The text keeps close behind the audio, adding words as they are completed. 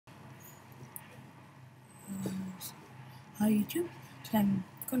Hi YouTube. Today I'm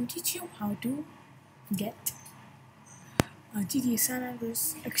going to teach you how to get GTA San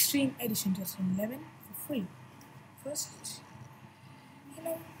Andreas Extreme Edition 2011 for free. First,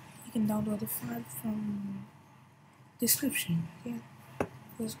 you can download the file from description. Okay.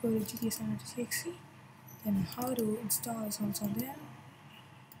 First go to GTA San Andreas.exe, then how to install is also there,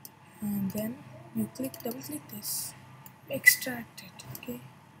 and then you double click this, extract it. Okay.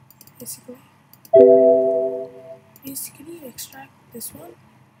 Basically you extract this one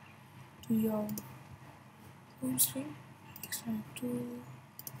to your home screen, extract to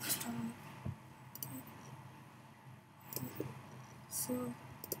start. So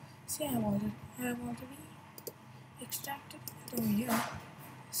see, I have already extracted it over here.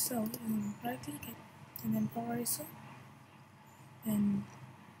 So you right click it and then power ISO, and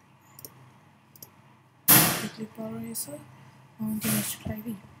you click power ISO, mount image to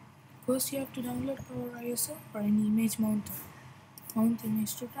drive. First you have to download power ISO or any image mounter. Mount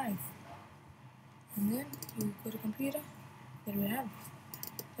image to drive, and then you go to computer. There we have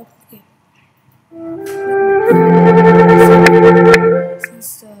it. Okay.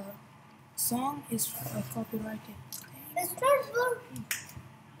 Since the song is copyrighted.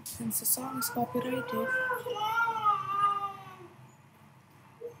 Since the song is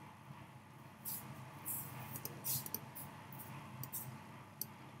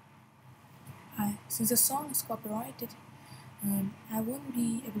copyrighted, I won't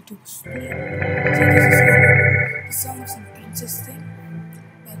be able to play. So this is the song of some princess thing,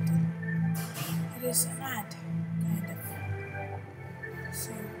 but it is an ad, kind of.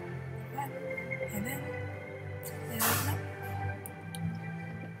 So, and then there we go.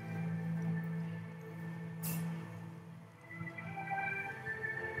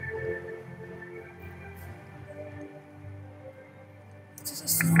 This is a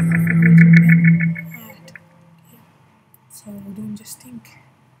song of a good ad. Yeah. So don't just think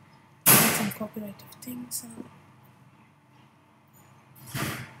it's some copyrighted things.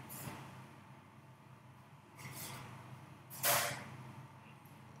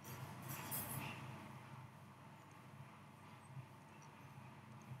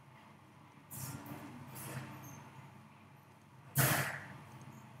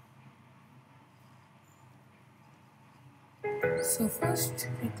 So first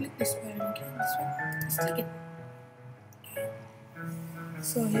you click this button again, this one, just click it. Okay.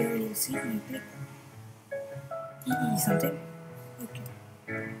 So here you see you click EE something. Okay.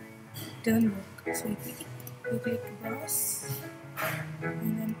 Doesn't work. So you click it, you click browse,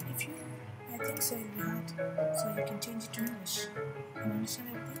 and then if you, I think so it'll be hard. So you can change it to English. You understand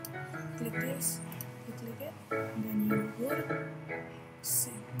everything? Click this, you click it, and then you go to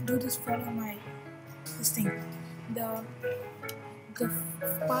do this, follow my this thing. The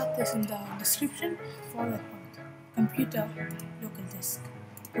path is in the description. Follow that path. Computer, local disk,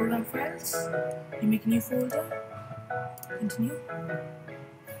 program files. You make a new folder. Continue.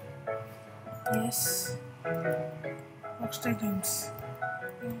 Yes. Rockstar Games.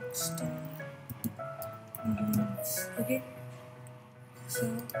 Rockstar Games. Okay. So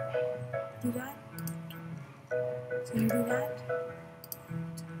do that. So you do that.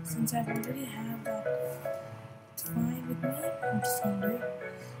 Since I've already have that, it's fine with me. I'm just gonna do it.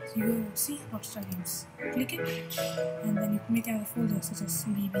 So you go to see Rockstar Games. Click it, and then you make another folder such as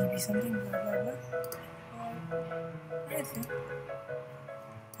BBB something, blah blah blah, or anything.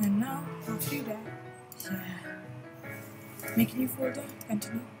 And now after you that, make a new folder.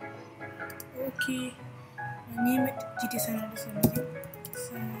 Continue. Okay. Name it GTA San Andreas.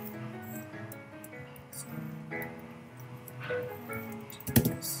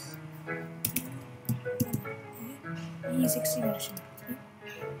 E16 version.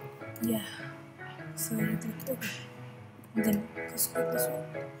 Yeah. So you click OK. And then just click this one.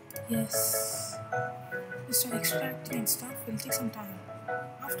 Yes. You start extracting and stuff. Will take some time.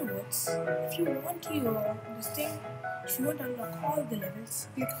 Afterwards, if you want if you want to unlock all the levels,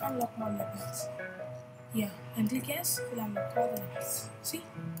 click unlock all levels. Yeah, and click yes, will unlock all the levels. See?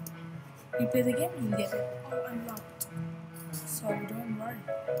 You play the game, you'll get it all unlocked. So don't worry.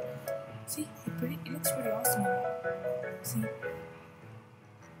 See, it looks pretty awesome. See?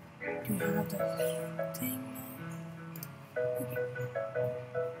 Do you have the thing now? Okay.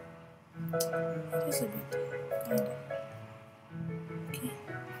 It is a bit kind of. Okay.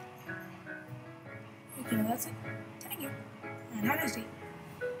 Okay, now that's it. Thank you. And have a nice day.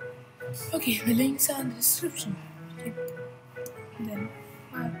 Okay, the links are in the description. Okay. Then,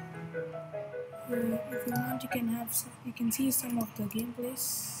 if you want, you can see some of the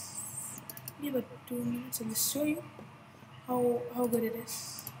gameplays. Give it 2 minutes. I'll just show you how good it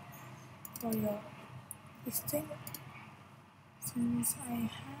is for your this thing. since I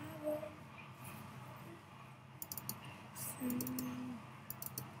have a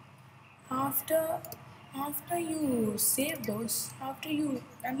after you save those, after you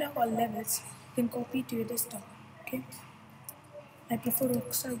unlock all levels, you can copy to your desktop. Okay. I prefer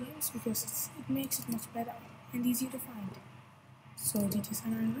Rockstar games because it makes it much better and easier to find. So GTA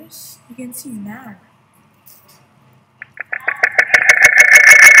San Andreas, you can see now.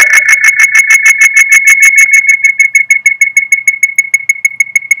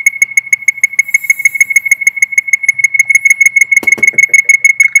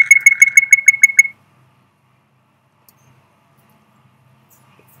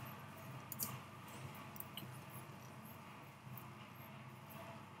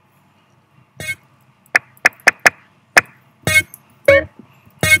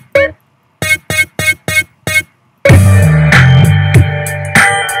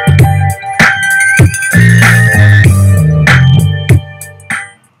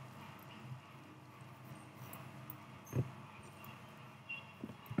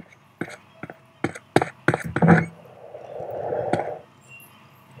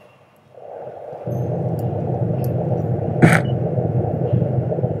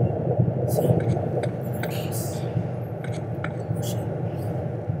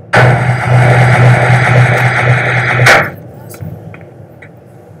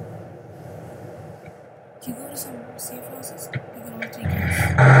 You go to some safe houses, you get all 3 cars.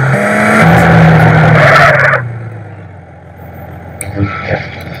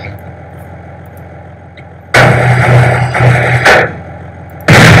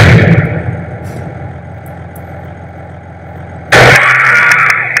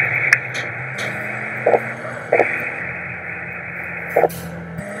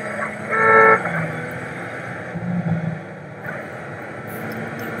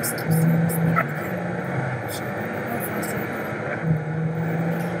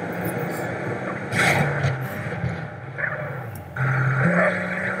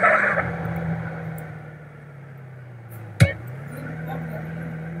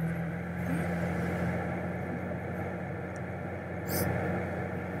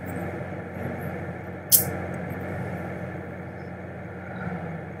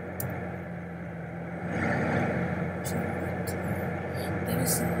 There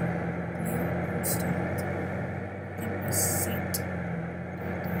is a clear instant in a seat.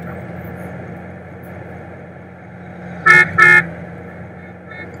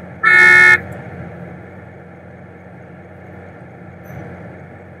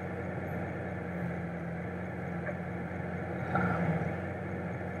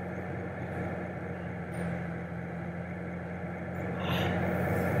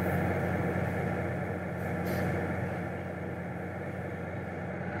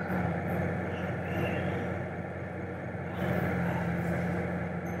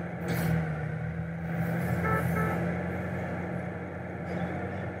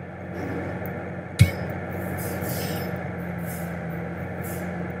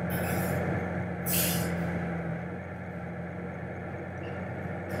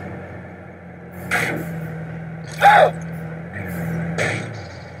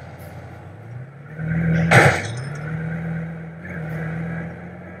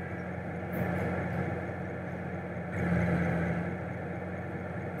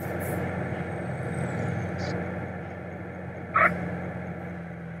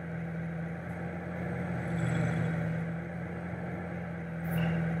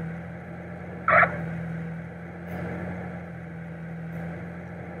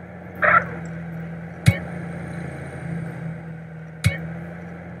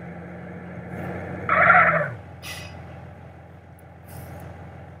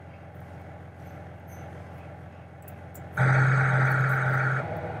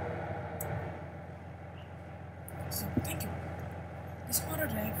 So, thank you. This auto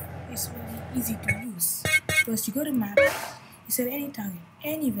drive is very easy to use. First, you go to map, you set any target,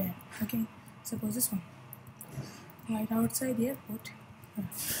 anywhere. Okay, suppose this one, right outside the airport,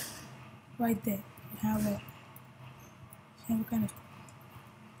 right there. You have a kind of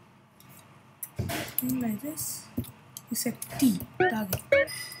thing like this. You set T target.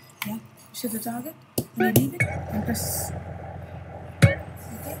 Yeah, you set the target and you leave it and press. Okay,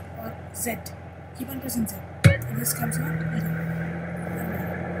 or Z. Keep on pressing Z. And this comes out, you go.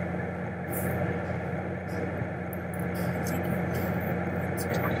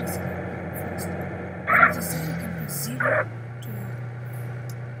 First, when you say you can press 0 to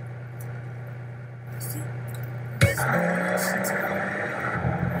see. This is